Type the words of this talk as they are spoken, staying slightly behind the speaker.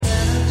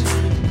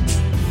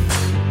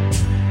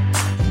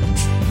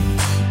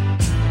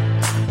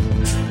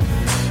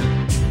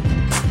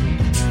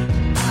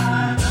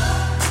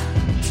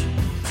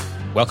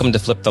Welcome to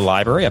Flip the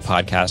Library, a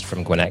podcast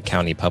from Gwinnett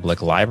County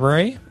Public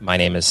Library. My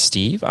name is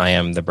Steve. I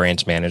am the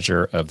branch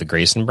manager of the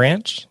Grayson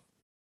branch.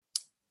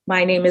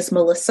 My name is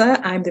Melissa.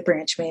 I'm the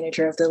branch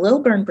manager of the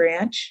Lilburn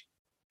branch.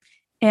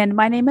 And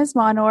my name is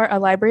Monor, a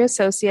library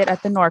associate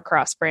at the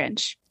Norcross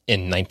branch.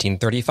 In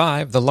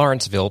 1935, the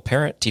Lawrenceville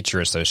Parent-Teacher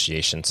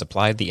Association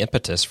supplied the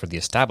impetus for the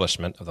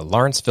establishment of the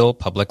Lawrenceville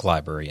Public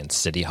Library in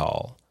City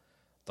Hall.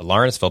 The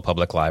Lawrenceville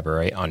Public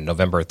Library, on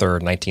November 3,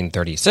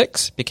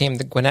 1936, became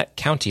the Gwinnett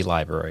County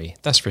Library,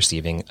 thus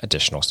receiving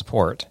additional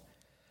support.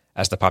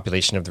 As the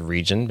population of the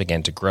region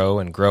began to grow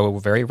and grow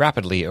very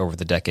rapidly over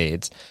the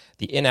decades,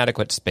 the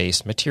inadequate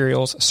space,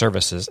 materials,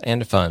 services,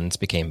 and funds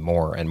became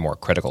more and more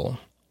critical.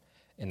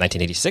 In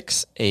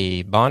 1986,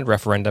 a bond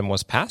referendum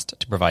was passed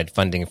to provide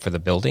funding for the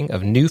building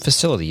of new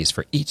facilities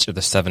for each of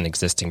the 7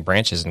 existing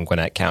branches in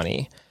Gwinnett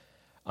County.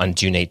 On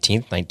June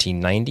 18,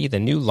 1990, the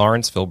new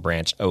Lawrenceville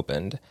branch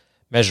opened,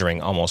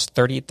 measuring almost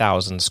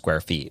 30,000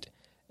 square feet,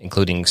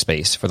 including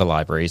space for the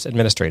library's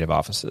administrative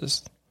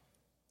offices.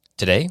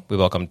 Today, we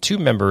welcome 2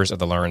 members of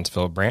the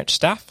Lawrenceville branch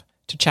staff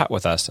to chat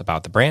with us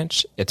about the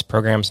branch, its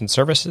programs and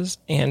services,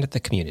 and the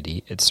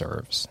community it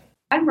serves.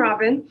 I'm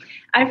Robin.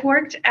 I've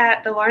worked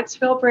at the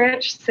Lawrenceville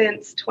branch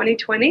since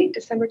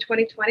December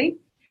 2020.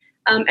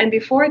 And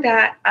before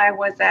that, I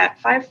was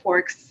at Five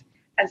Forks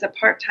as a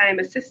part-time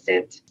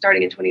assistant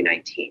starting in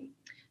 2019.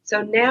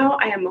 So now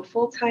I am a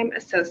full-time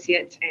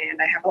associate, and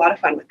I have a lot of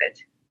fun with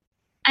it.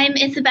 I'm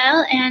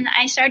Isabel, and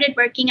I started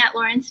working at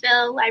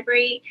Lawrenceville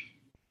Library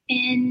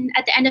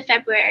at the end of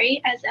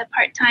February as a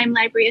part-time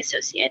library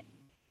associate.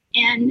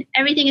 And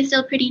everything is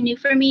still pretty new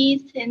for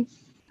me since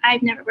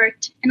I've never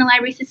worked in a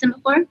library system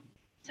before.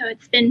 So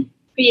it's been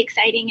pretty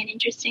exciting and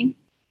interesting.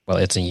 Well,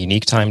 it's a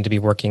unique time to be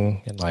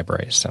working in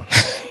libraries, so...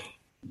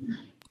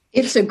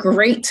 It's a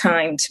great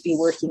time to be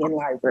working in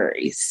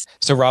libraries.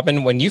 So,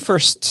 Robin, when you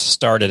first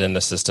started in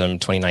the system,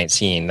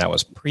 2019, that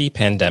was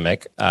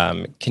pre-pandemic.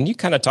 Can you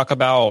kind of talk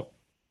about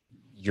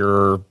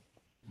your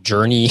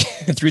journey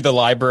through the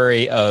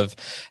library of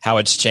how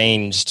it's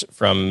changed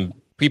from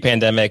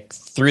pre-pandemic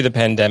through the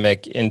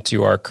pandemic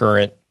into our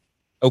current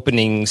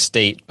opening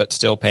state, but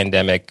still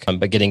pandemic,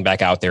 but getting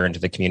back out there into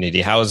the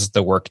community? How has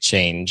the work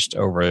changed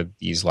over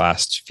these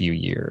last few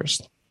years?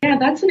 Yeah,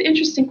 that's an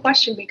interesting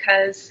question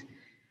because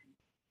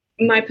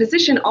my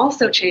position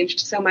also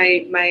changed, so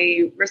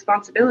my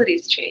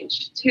responsibilities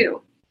changed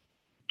too.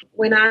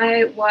 When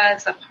I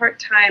was a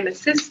part-time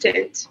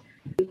assistant,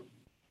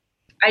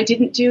 I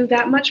didn't do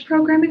that much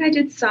programming. I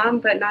did some,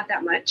 but not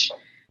that much.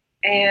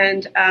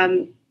 And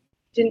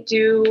didn't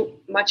do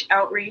much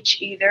outreach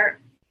either.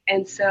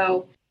 And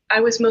so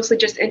I was mostly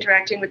just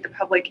interacting with the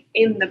public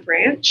in the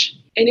branch.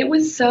 And it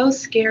was so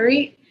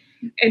scary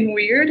and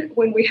weird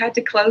when we had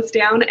to close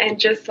down and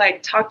just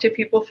talk to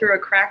people through a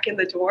crack in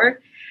the door.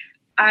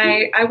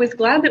 I was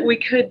glad that we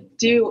could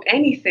do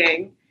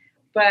anything,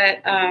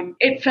 but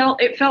it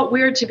felt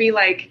weird to be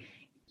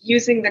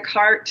using the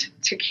cart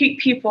to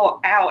keep people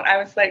out. I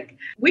was like,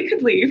 we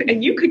could leave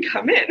and you could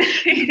come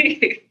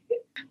in.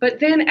 But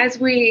then as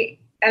we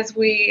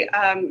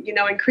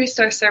increased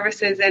our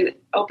services and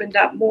opened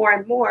up more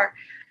and more,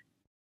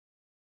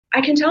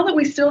 I can tell that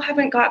we still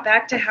haven't got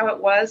back to how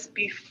it was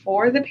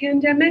before the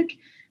pandemic,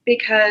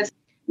 because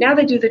now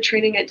they do the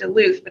training at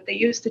Duluth, but they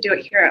used to do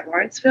it here at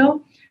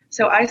Lawrenceville.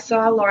 So I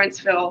saw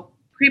Lawrenceville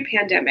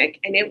pre-pandemic,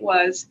 and it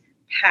was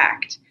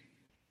packed.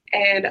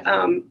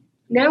 And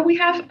now we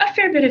have a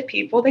fair bit of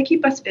people. They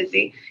keep us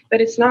busy,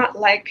 but it's not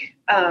like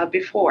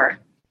before.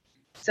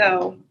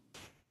 So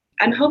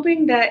I'm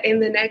hoping that in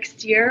the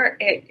next year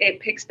it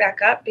picks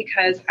back up,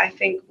 because I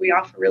think we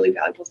offer really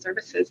valuable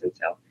services. And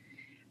so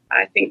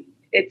I think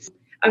it's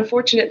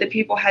unfortunate that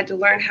people had to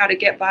learn how to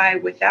get by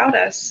without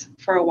us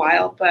for a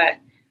while, but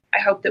I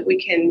hope that we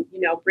can,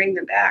 bring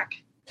them back.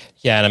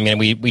 Yeah, and I mean,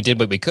 we did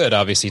what we could,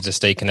 obviously, to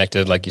stay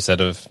connected, like you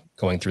said, of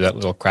going through that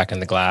little crack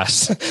in the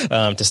glass,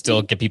 to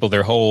still get people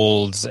their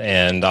holds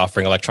and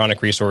offering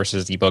electronic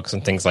resources, ebooks,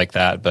 and things like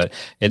that. But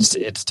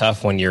it's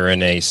tough when you're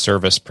in a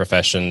service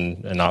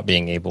profession and not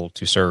being able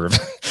to serve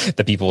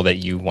the people that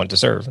you want to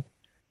serve.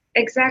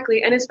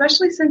 Exactly, and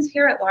especially since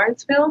here at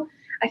Lawrenceville,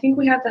 I think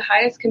we have the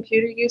highest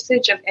computer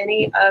usage of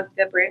any of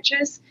the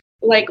branches.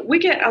 We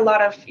get a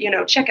lot of,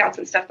 checkouts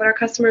and stuff, but our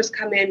customers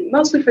come in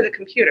mostly for the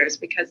computers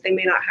because they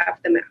may not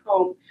have them at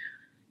home.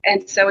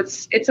 And so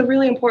it's a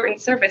really important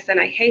service. And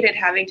I hated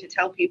having to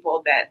tell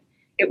people that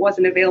it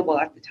wasn't available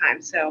at the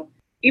time. So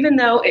even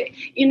though,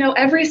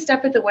 every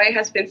step of the way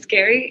has been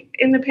scary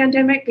in the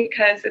pandemic,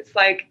 because it's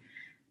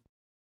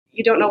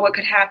you don't know what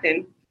could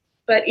happen.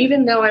 But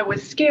even though I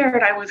was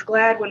scared, I was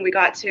glad when we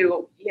got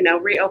to,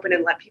 reopen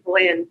and let people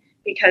in,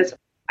 because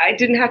I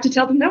didn't have to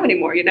tell them no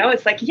anymore.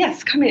 It's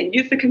yes, come in,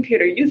 use the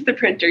computer, use the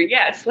printer.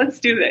 Yes,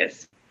 let's do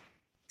this.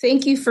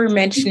 Thank you for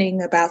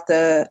mentioning about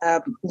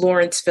the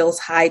Lawrenceville's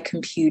high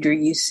computer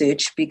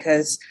usage,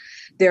 because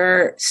there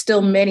are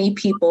still many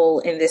people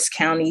in this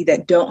county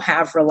that don't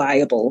have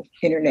reliable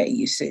internet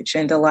usage,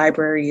 and the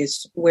library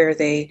is where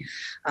they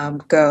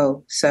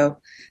go. So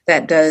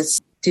that does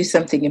do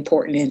something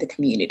important in the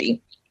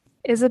community.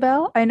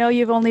 Isabel, I know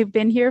you've only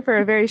been here for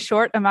a very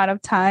short amount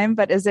of time,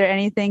 but is there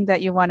anything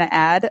that you want to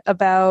add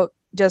about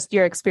just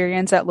your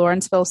experience at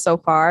Lawrenceville so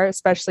far,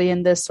 especially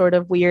in this sort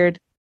of weird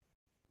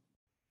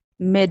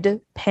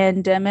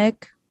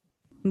mid-pandemic,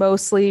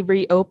 mostly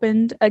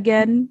reopened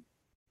again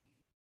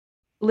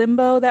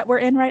limbo that we're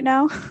in right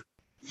now?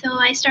 So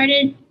I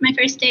started, my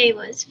first day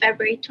was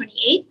February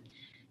 28th,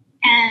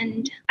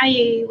 and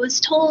I was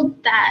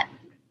told that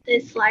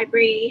this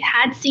library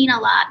had seen a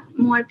lot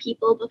more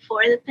people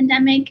before the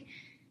pandemic,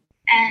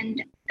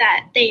 and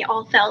that they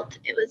all felt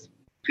it was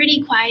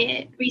pretty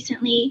quiet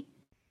recently.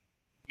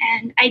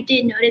 And I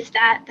did notice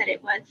that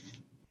it was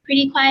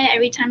pretty quiet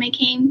every time I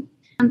came.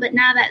 But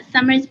now that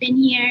summer's been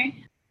here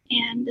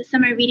and the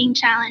summer reading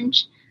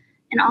challenge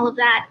and all of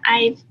that,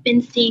 I've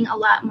been seeing a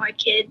lot more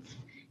kids,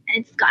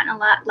 and it's gotten a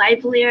lot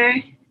livelier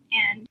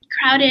and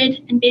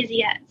crowded and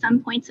busy at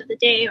some points of the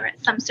day or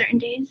at some certain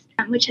days,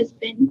 which has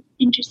been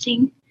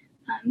interesting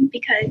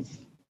because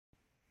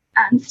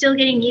I'm still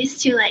getting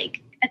used to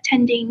like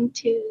attending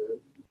to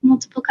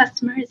multiple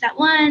customers at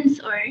once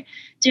or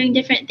doing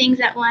different things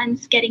at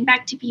once, getting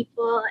back to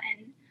people,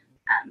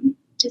 and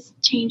just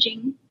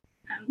changing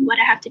what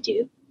I have to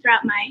do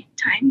throughout my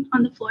time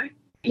on the floor.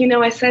 You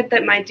know, I said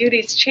that my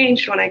duties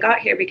changed when I got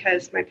here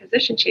because my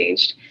position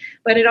changed,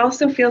 but it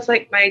also feels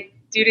like my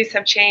duties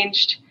have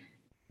changed.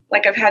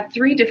 Like I've had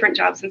 3 different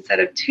jobs instead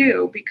of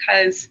 2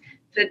 because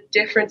the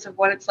difference of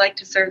what it's like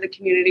to serve the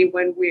community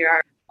when we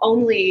are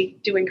only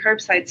doing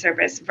curbside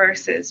service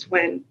versus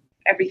when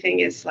everything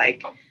is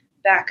like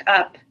back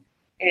up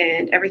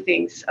and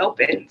everything's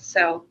open.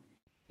 So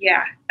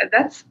yeah,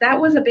 that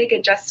was a big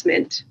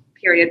adjustment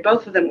period.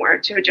 Both of them were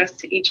to adjust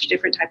to each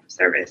different type of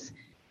service.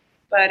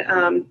 But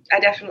I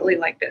definitely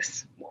like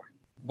this more.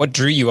 What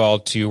drew you all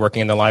to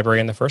working in the library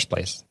in the first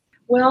place?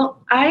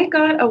 Well, I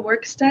got a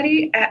work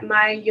study at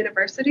my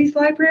university's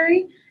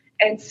library.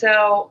 And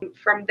so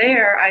from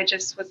there, I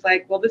just was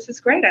like, well, this is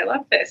great. I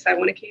love this. I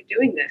want to keep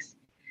doing this.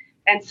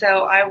 And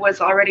so I was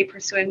already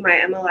pursuing my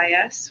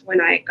MLIS when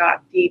I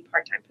got the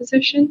part-time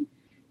position.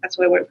 That's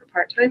why I went for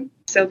part-time.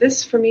 So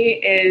this for me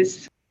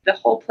is the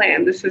whole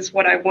plan. This is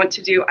what I want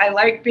to do. I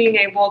like being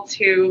able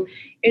to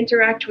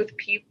interact with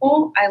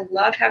people. I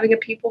love having a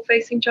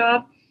people-facing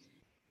job.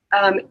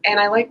 And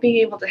I like being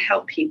able to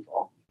help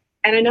people.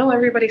 And I know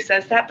everybody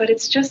says that, but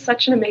it's just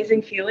such an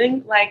amazing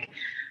feeling. Like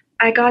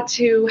I got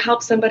to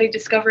help somebody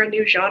discover a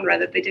new genre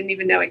that they didn't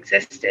even know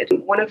existed.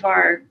 One of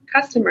our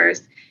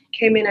customers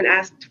came in and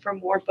asked for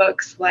more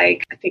books,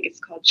 like I think it's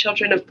called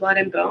Children of Blood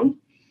and Bone.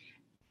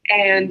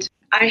 And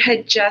I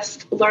had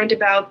just learned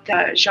about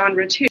the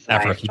genre too. So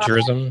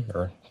Afrofuturism?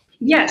 Or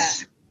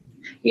yes.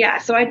 Yeah,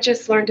 so I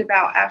just learned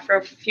about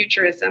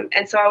Afrofuturism.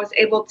 And so I was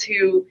able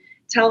to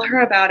tell her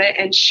about it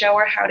and show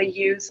her how to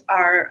use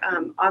our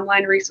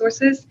online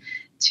resources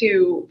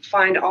to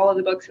find all of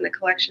the books in the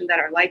collection that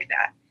are like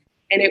that.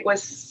 And it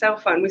was so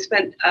fun. We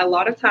spent a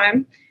lot of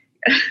time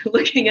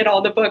looking at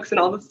all the books and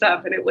all the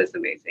stuff, and it was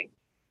amazing.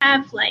 I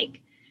have like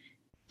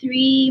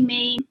 3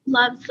 main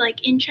loves,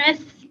 like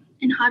interests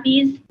and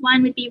hobbies.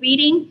 One would be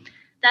reading,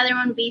 the other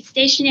one would be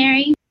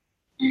stationery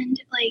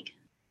and like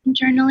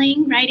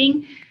journaling,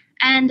 writing,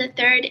 and the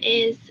third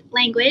is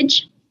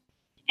language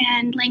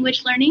and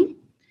language learning.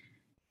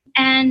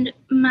 And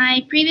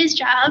my previous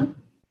job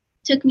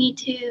took me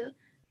to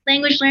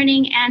language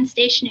learning and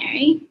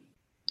stationery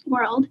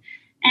world.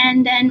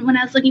 And then when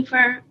I was looking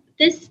for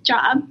this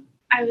job,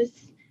 I was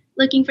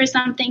looking for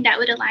something that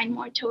would align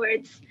more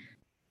towards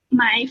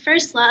my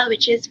first love,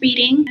 which is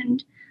reading.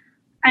 And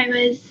I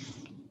was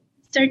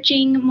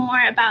searching more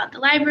about the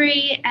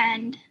library,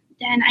 and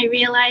then I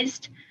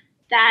realized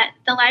that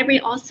the library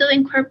also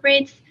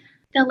incorporates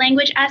the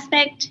language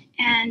aspect,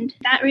 and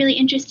that really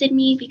interested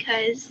me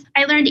because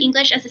I learned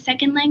English as a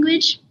second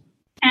language,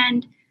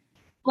 and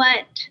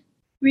what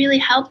really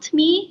helped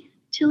me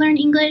to learn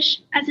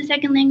English as a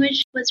second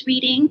language was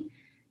reading,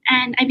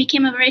 and I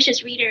became a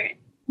voracious reader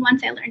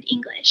once I learned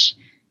English.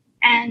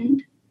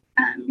 And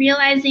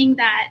realizing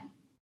that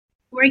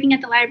working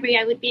at the library,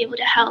 I would be able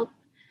to help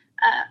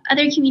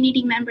other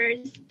community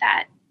members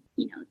that,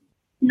 you know,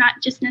 not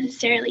just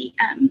necessarily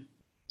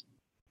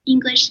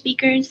English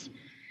speakers,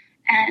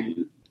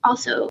 and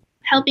also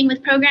helping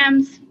with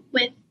programs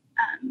with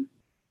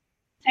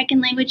second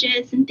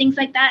languages and things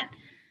like that.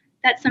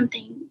 That's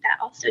something that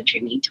also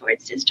drew me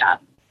towards this job.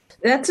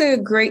 That's a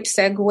great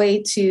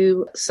segue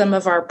to some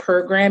of our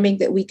programming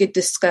that we could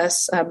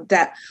discuss,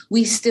 that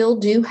we still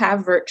do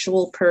have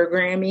virtual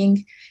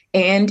programming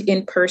and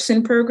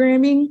in-person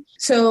programming.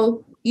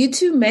 So you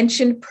two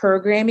mentioned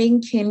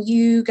programming. Can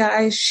you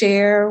guys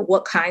share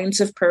what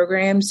kinds of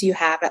programs you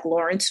have at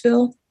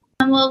Lawrenceville?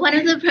 Well, one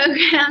of the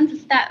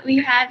programs that we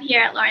have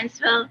here at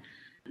Lawrenceville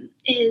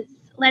is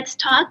Let's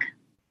Talk,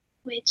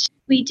 which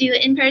we do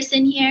in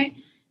person here.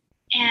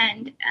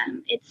 And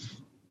it's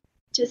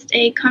just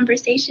a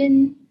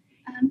conversation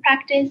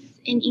practice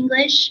in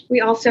English.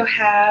 We also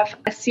have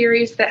a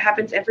series that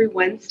happens every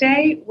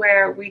Wednesday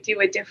where we do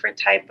a different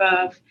type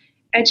of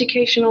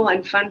educational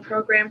and fun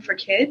program for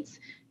kids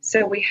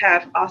So we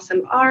have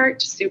awesome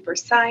art, super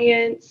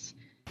science,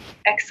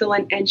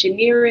 excellent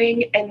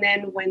engineering, and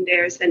then when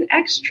there's an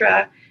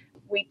extra,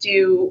 we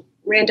do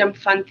random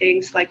fun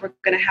things like we're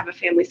going to have a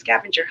family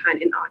scavenger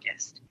hunt in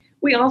August.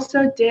 We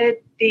also did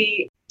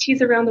the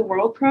Teas Around the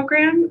World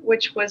program,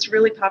 which was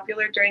really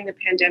popular during the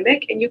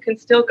pandemic, and you can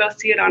still go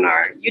see it on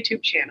our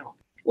YouTube channel.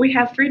 We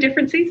have 3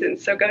 different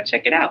seasons, so go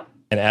check it out.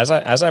 And as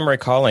I'm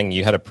recalling,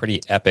 you had a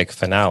pretty epic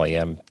finale.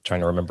 I'm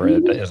trying to remember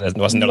it.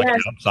 Wasn't there like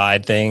an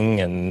outside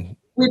thing? And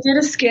we did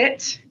a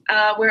skit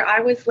where I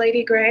was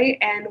Lady Grey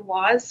and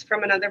Waz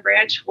from another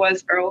branch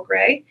was Earl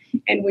Grey,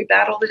 and we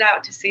battled it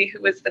out to see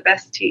who was the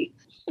best tea.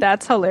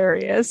 That's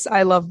hilarious.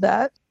 I love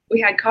that. We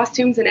had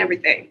costumes and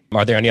everything.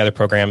 Are there any other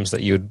programs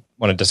that you'd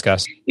want to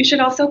discuss? You should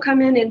also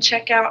come in and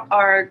check out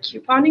our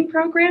couponing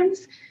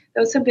programs.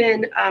 Those have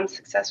been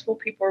successful.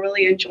 People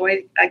really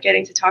enjoy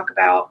getting to talk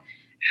about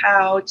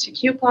how to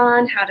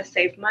coupon, how to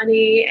save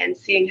money, and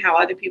seeing how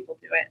other people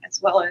do it,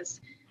 as well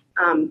as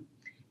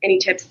any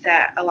tips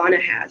that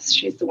Alana has.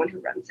 She's the one who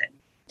runs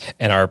it.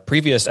 And our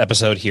previous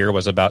episode here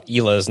was about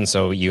ELAs, and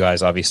so you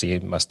guys obviously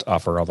must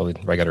offer all the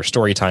regular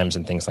story times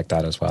and things like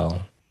that as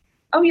well.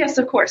 Oh, yes,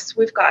 of course.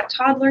 We've got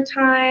toddler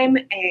time,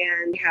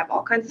 and we have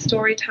all kinds of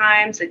story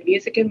times and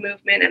music and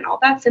movement, and all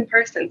that's in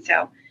person.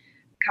 So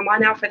come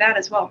on out for that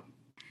as well.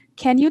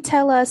 Can you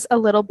tell us a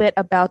little bit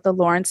about the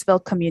Lawrenceville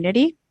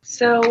community?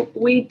 So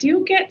we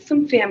do get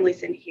some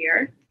families in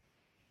here,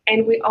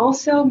 and we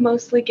also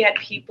mostly get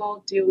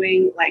people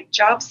doing like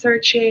job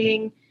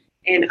searching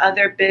and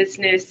other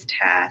business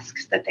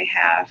tasks that they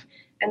have.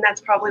 And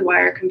that's probably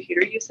why our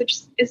computer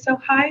usage is so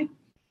high.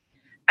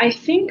 I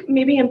think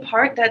maybe in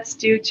part that's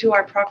due to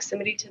our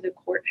proximity to the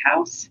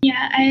courthouse.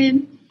 Yeah,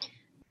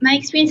 my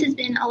experience has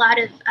been a lot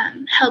of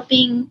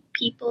helping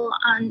people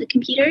on the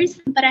computers,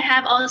 but I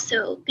have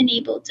also been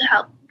able to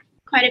help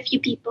quite a few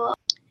people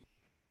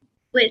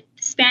with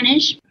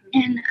Spanish.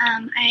 And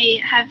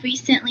I have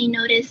recently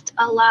noticed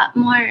a lot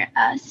more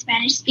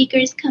Spanish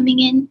speakers coming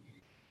in.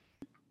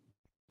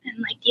 And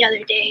like the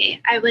other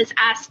day, I was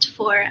asked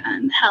for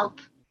help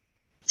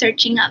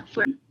searching up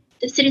for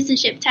the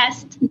citizenship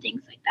test and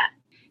things like that.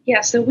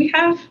 Yeah, so we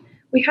have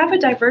a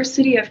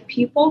diversity of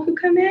people who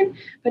come in,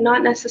 but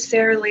not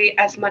necessarily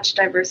as much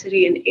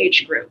diversity in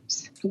age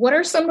groups. What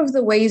are some of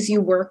the ways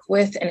you work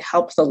with and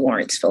help the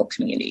Lawrenceville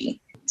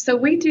community? So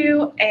we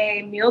do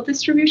a meal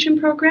distribution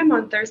program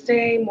on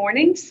Thursday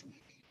mornings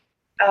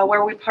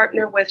where we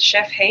partner with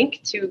Chef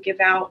Hank to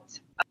give out,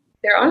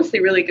 they're honestly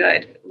really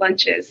good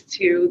lunches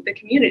to the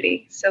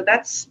community. So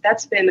that's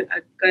been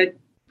a good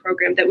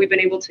program that we've been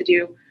able to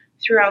do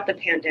throughout the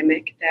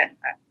pandemic that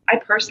I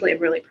personally am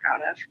really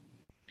proud of.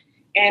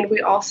 And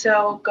we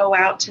also go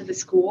out to the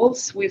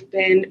schools. We've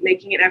been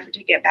making an effort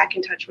to get back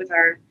in touch with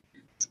our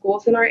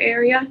schools in our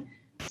area.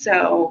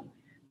 So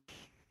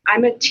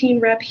I'm a teen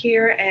rep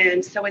here,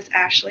 and so is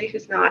Ashley,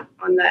 who's not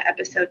on the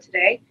episode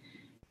today.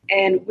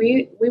 And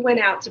we went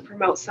out to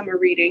promote summer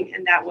reading,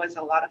 and that was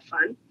a lot of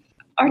fun.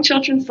 Our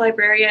children's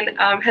librarian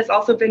has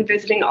also been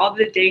visiting all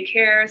the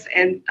daycares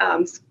and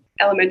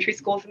elementary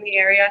schools in the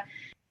area.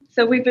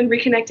 So we've been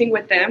reconnecting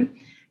with them.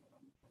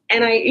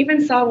 And I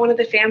even saw one of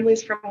the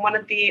families from one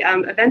of the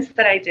events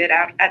that I did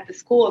out at the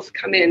schools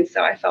come in.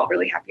 So I felt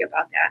really happy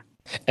about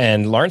that.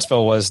 And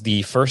Lawrenceville was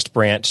the first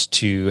branch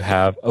to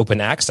have open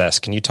access.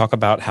 Can you talk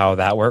about how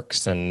that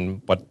works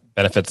and what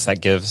benefits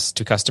that gives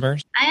to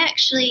customers? I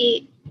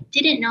actually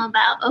didn't know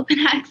about open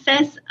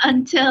access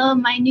until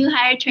my new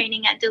hire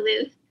training at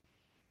Duluth.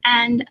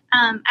 And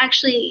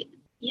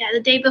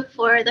the day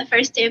before the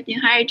first day of new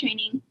hire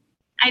training,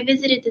 I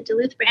visited the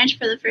Duluth branch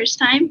for the first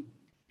time.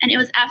 And it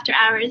was after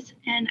hours,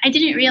 and I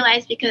didn't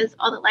realize because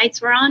all the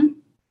lights were on.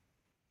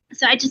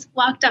 So I just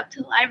walked up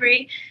to the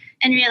library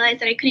and realized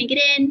that I couldn't get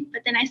in,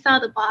 but then I saw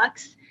the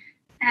box,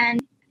 and,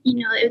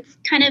 it's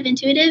kind of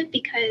intuitive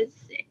because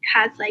it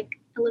has like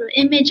a little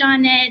image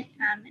on it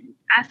and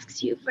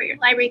asks you for your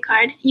library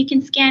card. You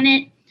can scan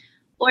it,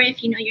 or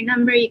if you know your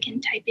number, you can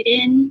type it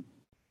in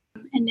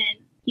and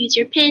then use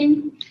your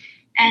PIN,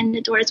 and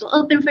the doors will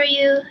open for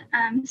you.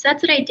 So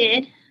that's what I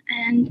did,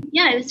 and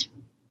it was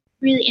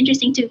really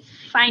interesting to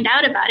find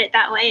out about it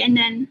that way. And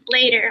then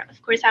later,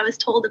 of course, I was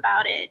told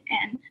about it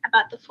and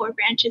about the 4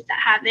 branches that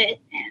have it.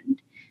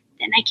 And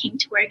then I came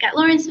to work at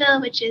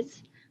Lawrenceville, which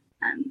is,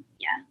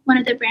 one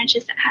of the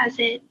branches that has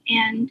it.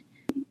 And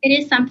it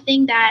is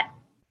something that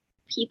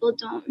people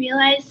don't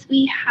realize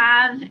we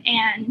have.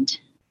 And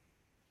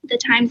the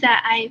times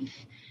that I've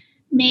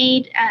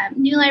made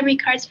new library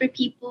cards for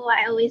people,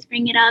 I always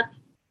bring it up.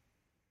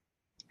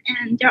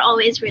 And they're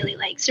always really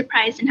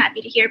surprised and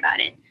happy to hear about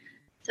it.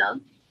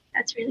 So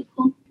that's really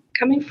cool.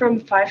 Coming from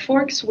Five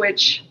Forks,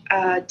 which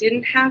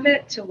didn't have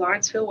it, to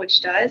Lawrenceville,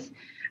 which does,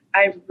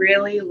 I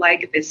really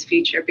like this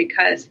feature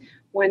because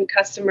when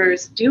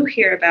customers do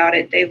hear about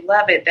it, they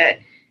love it that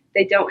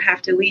they don't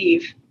have to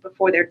leave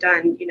before they're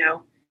done,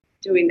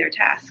 doing their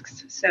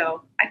tasks.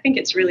 So I think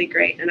it's really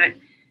great, and I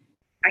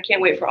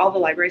can't wait for all the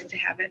libraries to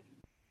have it.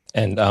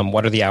 And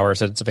what are the hours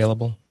that it's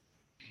available?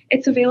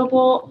 It's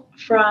available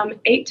from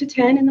 8 to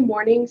 10 in the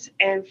mornings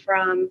and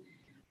from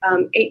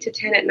 8 to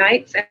 10 at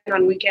nights, and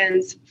on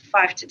weekends,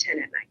 5 to 10 at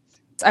nights.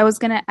 I was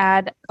going to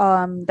add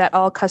that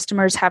all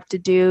customers have to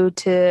do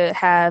to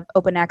have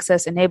open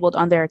access enabled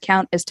on their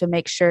account is to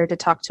make sure to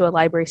talk to a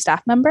library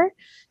staff member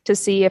to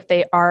see if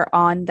they are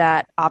on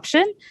that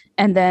option,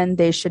 and then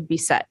they should be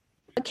set.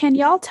 Can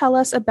y'all tell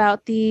us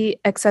about the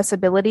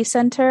Accessibility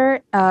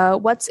Center?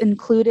 What's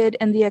included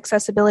in the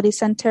Accessibility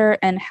Center,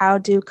 and how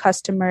do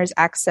customers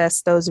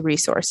access those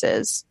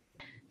resources?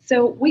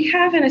 So we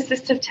have an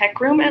assistive tech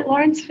room at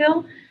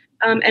Lawrenceville,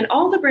 and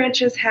all the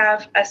branches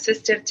have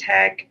assistive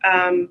tech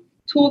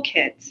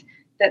toolkits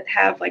that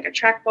have like a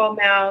trackball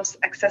mouse,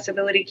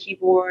 accessibility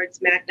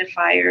keyboards,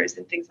 magnifiers,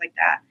 and things like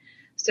that.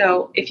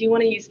 So if you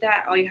want to use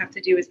that, all you have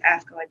to do is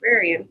ask a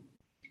librarian.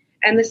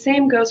 And the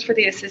same goes for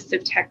the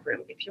assistive tech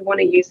room. If you want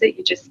to use it,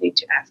 you just need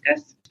to ask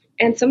us.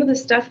 And some of the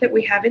stuff that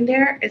we have in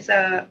there is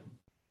a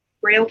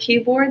Braille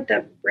keyboard,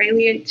 the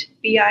Brailliant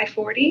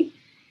BI40.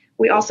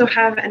 We also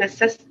have an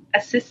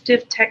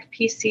assistive tech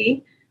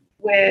PC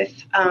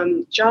with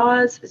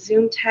JAWS,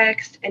 Zoom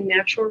Text, and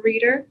Natural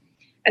Reader,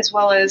 as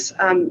well as,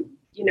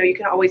 you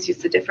can always use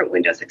the different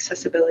Windows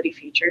accessibility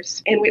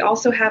features. And we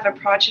also have a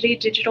Prodigy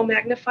digital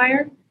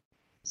magnifier.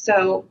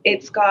 So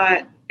it's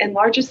got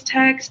enlarges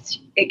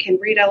text, it can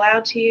read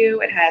aloud to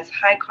you, it has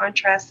high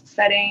contrast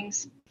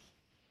settings,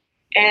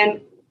 and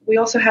we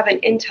also have an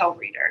Intel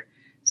reader.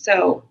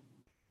 So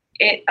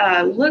it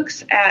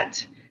looks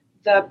at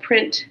the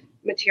print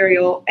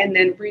material and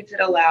then reads it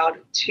aloud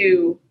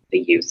to the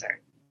user.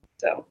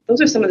 So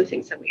those are some of the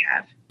things that we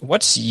have.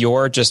 What's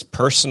your just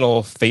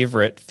personal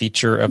favorite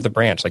feature of the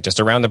branch? Like just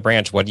around the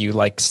branch, what do you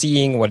like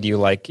seeing? What do you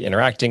like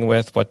interacting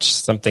with? What's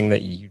something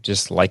that you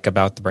just like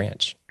about the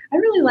branch? I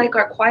really like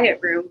our quiet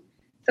room.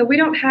 So we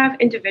don't have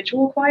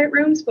individual quiet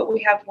rooms, but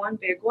we have one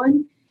big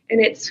one, and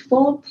it's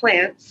full of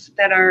plants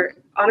that are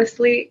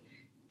honestly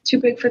too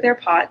big for their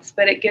pots,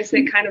 but it gives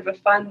it kind of a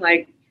fun,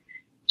 like,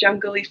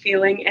 jungly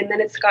feeling. And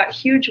then it's got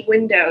huge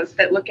windows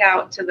that look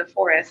out to the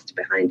forest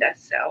behind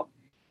us. So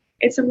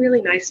it's a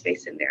really nice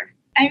space in there.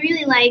 I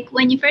really like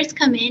when you first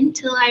come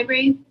into the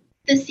library,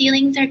 the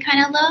ceilings are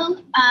kind of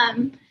low,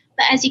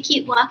 but as you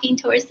keep walking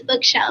towards the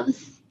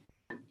bookshelves,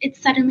 it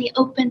suddenly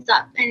opens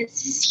up and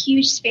it's this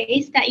huge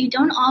space that you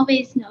don't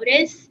always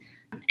notice.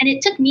 And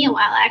it took me a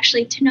while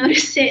actually to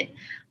notice it.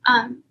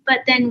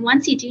 But then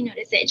once you do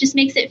notice it, it just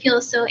makes it feel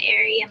so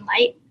airy and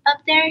light up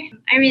there.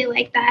 I really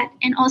like that.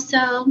 And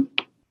also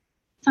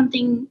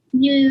something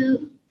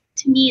new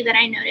to me that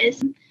I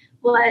noticed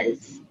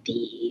was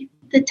the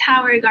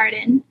tower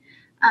garden.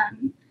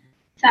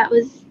 That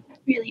was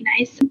really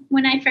nice.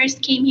 When I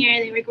first came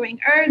here, they were growing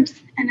herbs,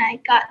 and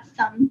I got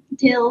some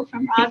dill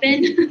from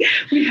Robin.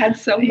 We had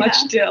so much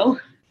dill.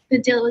 The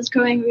dill was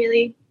growing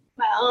really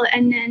well,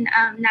 and then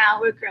now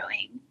we're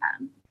growing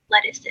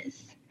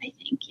lettuces, I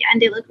think. Yeah,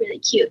 and they look really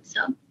cute,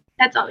 so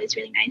that's always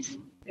really nice.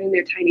 They're in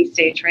their tiny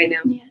stage right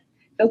now. Yeah.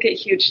 They'll get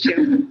huge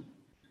too.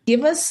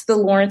 Give us the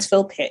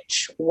Lawrenceville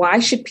pitch. Why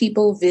should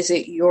people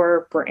visit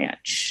your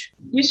branch?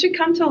 You should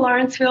come to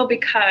Lawrenceville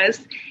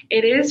because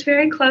it is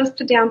very close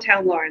to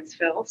downtown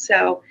Lawrenceville.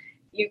 So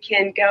you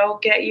can go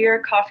get your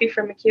coffee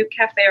from a cute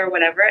cafe or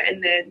whatever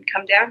and then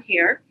come down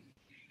here.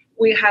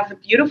 We have a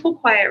beautiful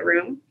quiet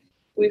room.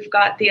 We've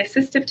got the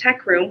assistive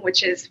tech room,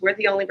 which is we're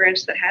the only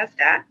branch that has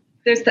that.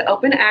 There's the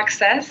open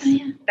access. Oh,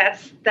 yeah.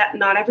 That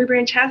not every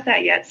branch has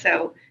that yet.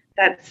 So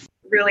that's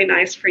really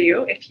nice for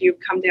you. If you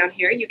come down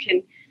here, you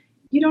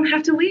don't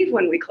have to leave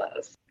when we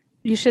close.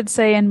 You should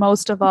say, and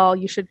most of all,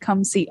 you should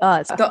come see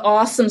us. The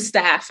awesome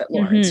staff at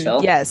Lawrenceville.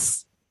 Mm-hmm.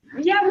 Yes.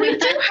 Yeah, we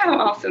do have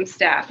awesome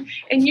staff.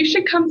 And you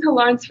should come to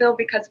Lawrenceville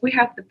because we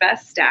have the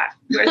best staff.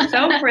 We're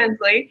so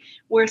friendly.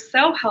 We're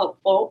so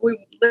helpful.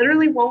 We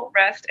literally won't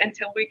rest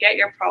until we get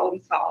your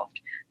problem solved.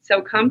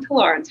 So come to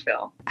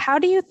Lawrenceville. How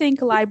do you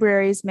think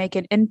libraries make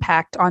an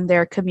impact on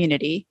their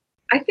community?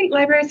 I think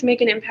libraries make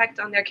an impact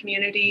on their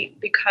community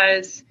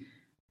because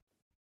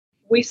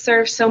we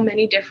serve so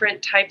many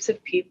different types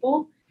of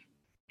people,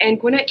 and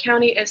Gwinnett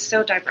County is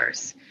so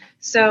diverse.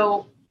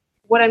 So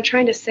what I'm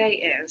trying to say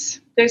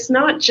is there's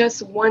not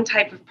just one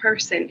type of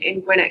person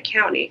in Gwinnett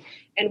County,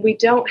 and we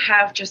don't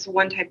have just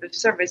one type of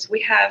service.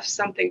 We have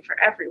something for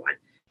everyone.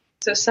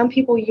 So some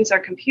people use our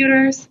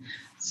computers,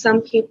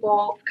 some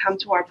people come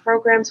to our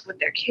programs with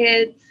their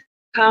kids,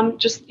 come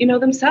just,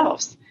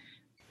 themselves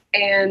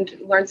and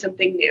learn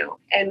something new.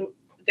 And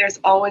there's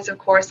always, of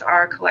course,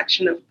 our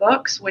collection of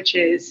books, which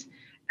is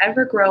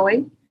ever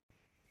growing,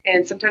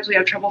 and sometimes we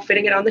have trouble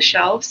fitting it on the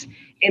shelves,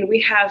 and we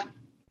have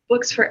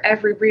books for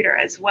every reader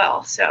as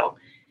well. So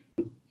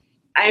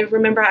I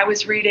remember I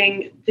was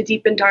reading The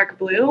Deep and Dark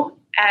Blue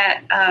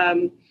at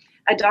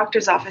a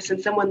doctor's office, and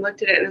someone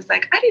looked at it and was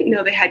like, I didn't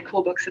know they had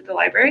cool books at the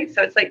library.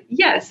 So it's like,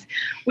 yes,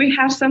 we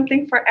have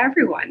something for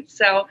everyone.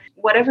 So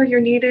whatever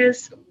your need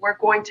is, we're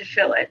going to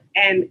fill it,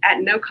 and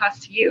at no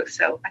cost to you.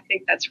 So I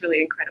think that's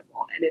really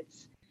incredible, and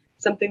it's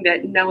something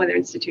that no other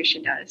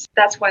institution does.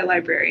 That's why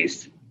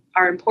libraries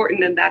are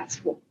important, and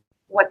that's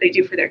what they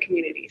do for their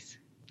communities.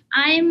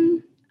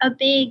 I'm a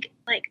big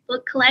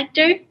book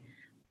collector,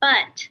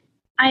 but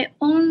I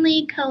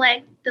only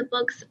collect the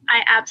books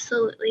I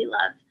absolutely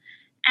love.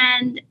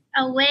 And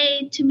a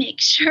way to make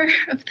sure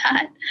of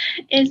that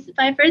is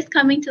by first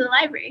coming to the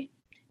library.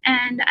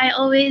 And I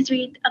always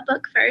read a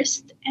book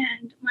first.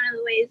 And one of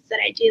the ways that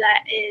I do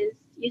that is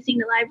using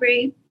the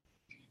library.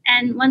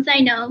 And once I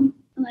know,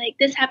 like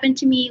this happened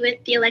to me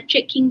with The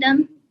Electric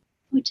Kingdom,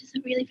 which is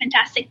a really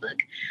fantastic book.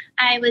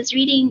 I was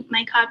reading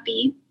my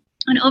copy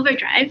on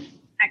overdrive,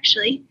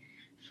 actually,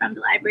 from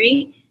the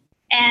library.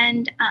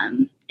 And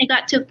I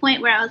got to a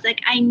point where I was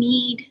like, I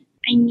need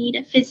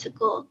a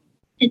physical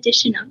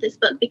edition of this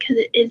book because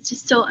it is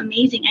just so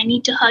amazing. I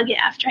need to hug it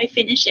after I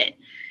finish it.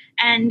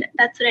 And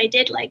that's what I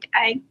did. Like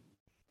I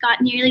got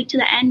nearly to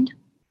the end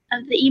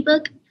of the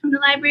ebook from the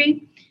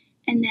library,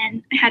 and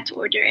then I had to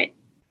order it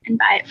and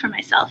buy it for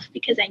myself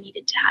because I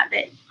needed to have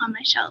it on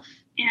my shelf.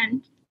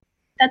 And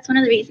that's one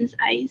of the reasons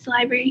I use the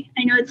library.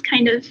 I know it's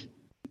kind of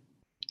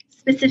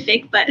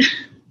specific, but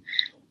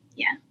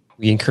yeah.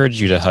 We encourage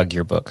you to hug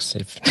your books.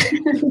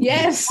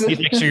 Yes. Please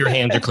make sure your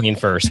hands are clean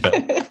first, but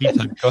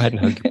go ahead and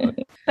hug your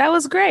book. That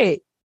was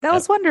great. That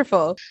was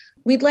wonderful.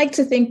 We'd like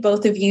to thank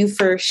both of you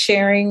for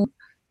sharing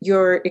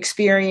your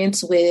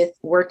experience with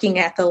working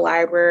at the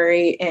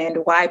library and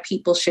why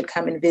people should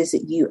come and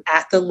visit you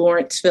at the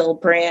Lawrenceville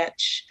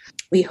branch.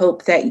 We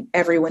hope that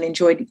everyone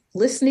enjoyed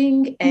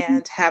listening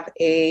and have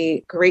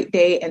a great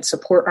day and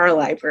support our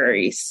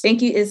libraries.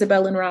 Thank you,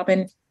 Isabel and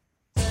Robin.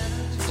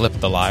 Flip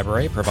the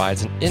Library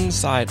provides an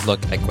inside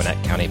look at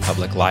Gwinnett County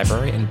Public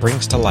Library and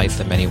brings to light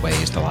the many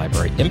ways the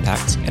library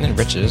impacts and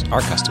enriches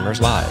our customers'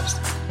 lives.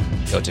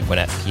 Go to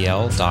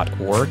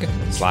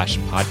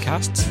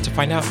gwinnettpl.org/podcasts to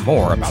find out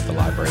more about the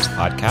library's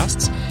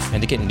podcasts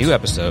and to get new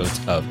episodes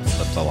of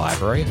Flip the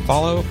Library.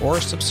 Follow or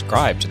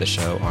subscribe to the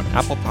show on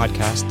Apple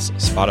Podcasts,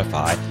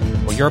 Spotify,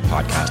 or your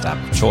podcast app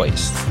of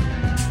choice.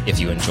 If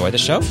you enjoy the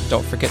show,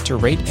 don't forget to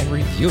rate and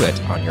review it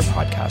on your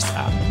podcast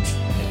app.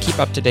 And keep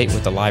up to date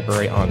with the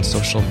library on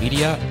social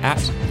media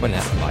at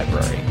Gwinnett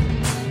Library.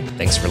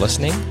 Thanks for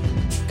listening.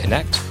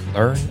 Connect,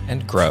 learn,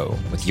 and grow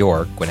with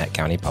your Gwinnett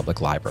County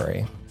Public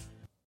Library.